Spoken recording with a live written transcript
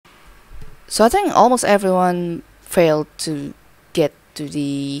So I think almost everyone failed to get to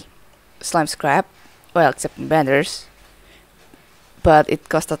the slime scrap, well, except Benders, but it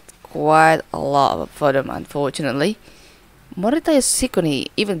costed quite a lot for them, unfortunately. Morita Yasukuni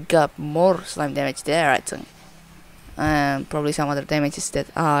even got more slime damage there, I think. And probably some other damages that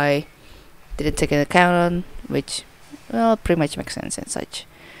I didn't take into account on, which, well, pretty much makes sense and such.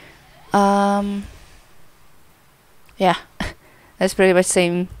 Yeah, that's pretty much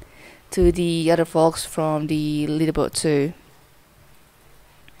same to the other folks from the leaderboard too.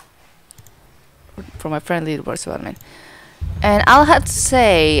 From my friend leaderboard as well, man. And I'll have to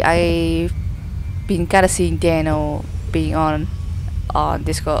say, I've been kinda seeing Dano being on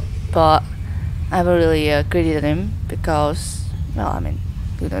Discord, but I haven't really credited him because, well, I mean,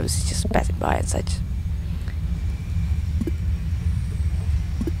 who knows, he's just passing by and such.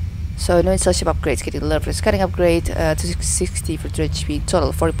 So no installation upgrades, getting love for scanning upgrade, to 60 for turret HP in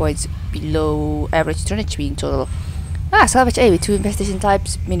total, 40 points below average turret HP in total. Salvage A with 2 infestation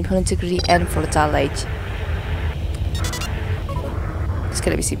types, minimum integrity and volatile age. It's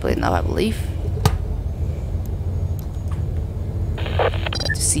gonna be simple enough, I believe. Got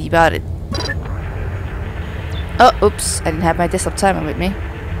to see about it. Oh, oops, I didn't have my desktop timer with me.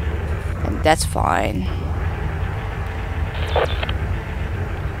 And that's fine.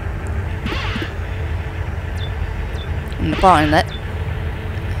 And the power inlet.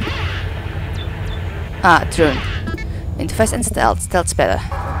 Drone. Into fast and stealth. Stealth's better.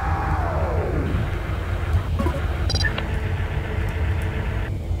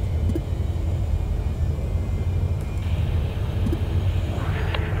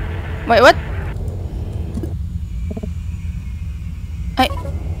 Wait, what?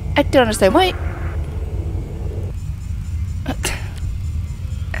 I don't understand. Wait.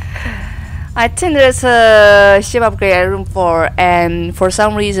 I think there's a ship upgrade at room 4, and for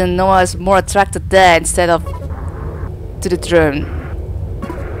some reason Noah's more attracted there instead of to the drone.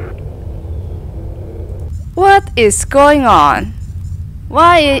 What is going on?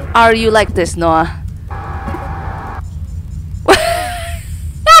 Why are you like this, Noah?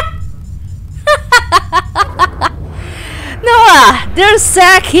 Noah, there's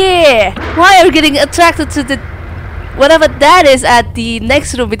Zack here! Why are you getting attracted to the whatever that is at the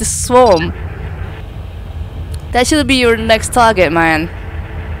next room with the swarm? That should be your next target, man.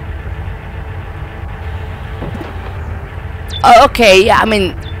 Oh, okay, yeah, I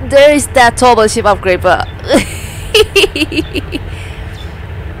mean, there is that turbo ship upgrade, but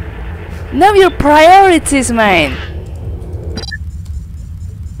know your priorities, man.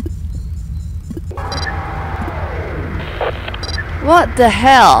 What the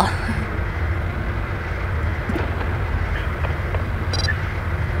hell?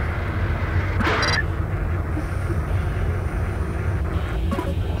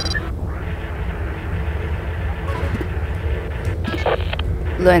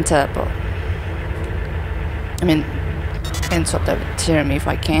 Low and turbo. I mean, I can swap that with Jeremy if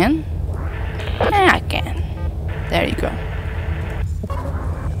I can. Yeah, I can. There you go.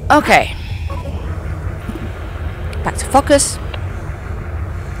 Okay. Back to focus.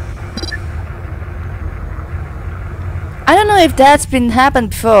 I don't know if that's been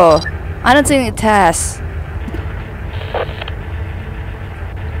happened before. I don't think it has.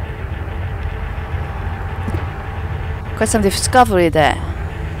 Quite some discovery there.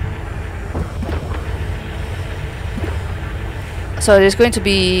 So there's going to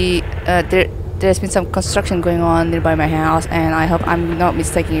be there's been some construction going on nearby my house, and I hope I'm not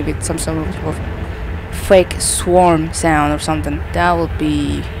mistaking it with some sort of fake swarm sound or something. That would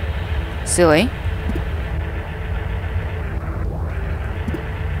be silly.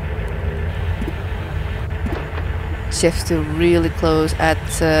 Shift to really close at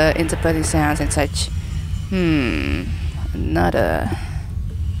interpreting sounds and such. Another.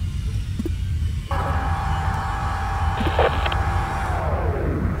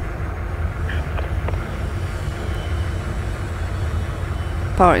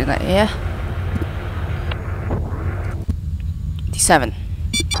 Power inlet, yeah. D7.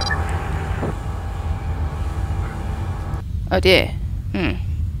 Oh dear.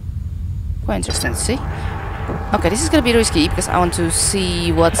 Quite interesting to see. Okay, this is gonna be risky because I want to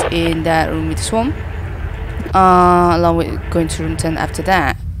see what's in that room with the swarm. Along with going to room 10 after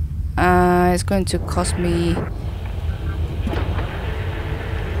that. It's going to cost me.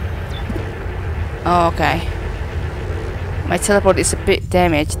 Oh, okay. My teleport is a bit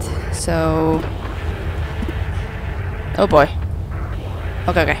damaged, so. Oh boy.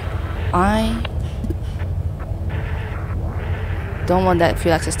 Okay. I don't want that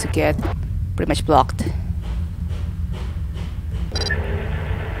field access to get pretty much blocked.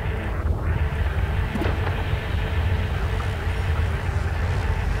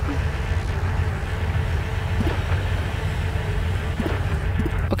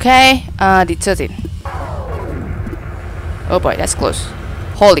 Okay, the 13. Oh boy, that's close.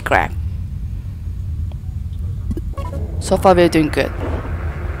 Holy crap. So far we're doing good.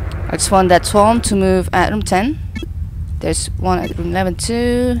 I just want that swarm to move at room 10. There's one at room 11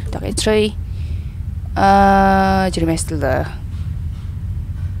 too. Dark 3. Jeremy's still there.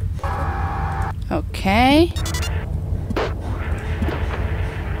 Okay.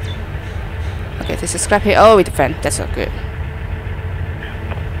 Okay, there's a scrap here. Oh, we defend. That's not good.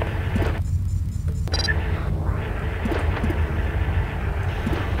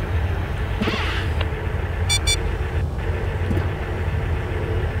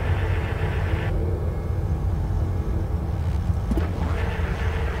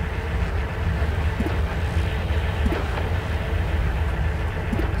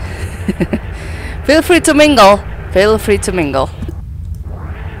 Feel free to mingle. Feel free to mingle.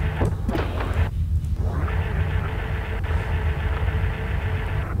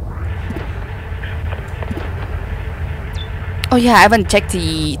 Oh yeah, I haven't checked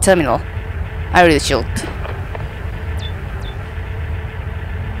the terminal. I really should.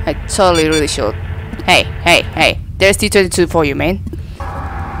 I totally really should. Hey, hey, hey. There's T-22 for you, man.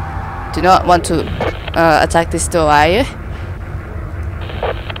 Do not want to attack this door, are you?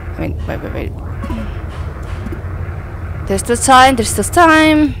 I mean, wait. There's still time, there's still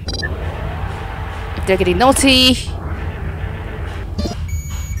time. If they're getting naughty.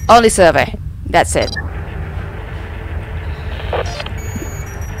 Only survey. That's it.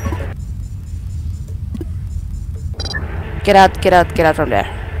 Get out from there.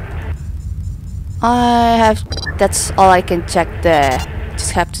 That's all I can check there.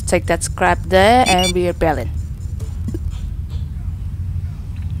 Just have to take that scrap there and we are bailing.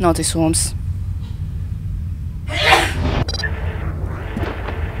 Naughty swarms.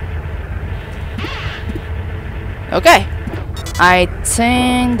 Okay, I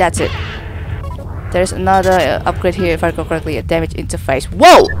think that's it. There's another upgrade here if I recall correctly, a damage interface.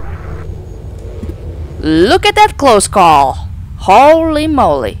 Whoa! Look at that close call! Holy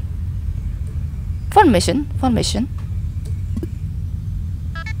moly! Fun mission, fun mission.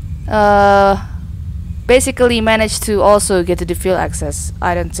 Basically managed to also get to the field access.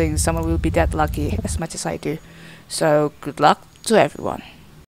 I don't think someone will be that lucky as much as I do. So good luck to everyone.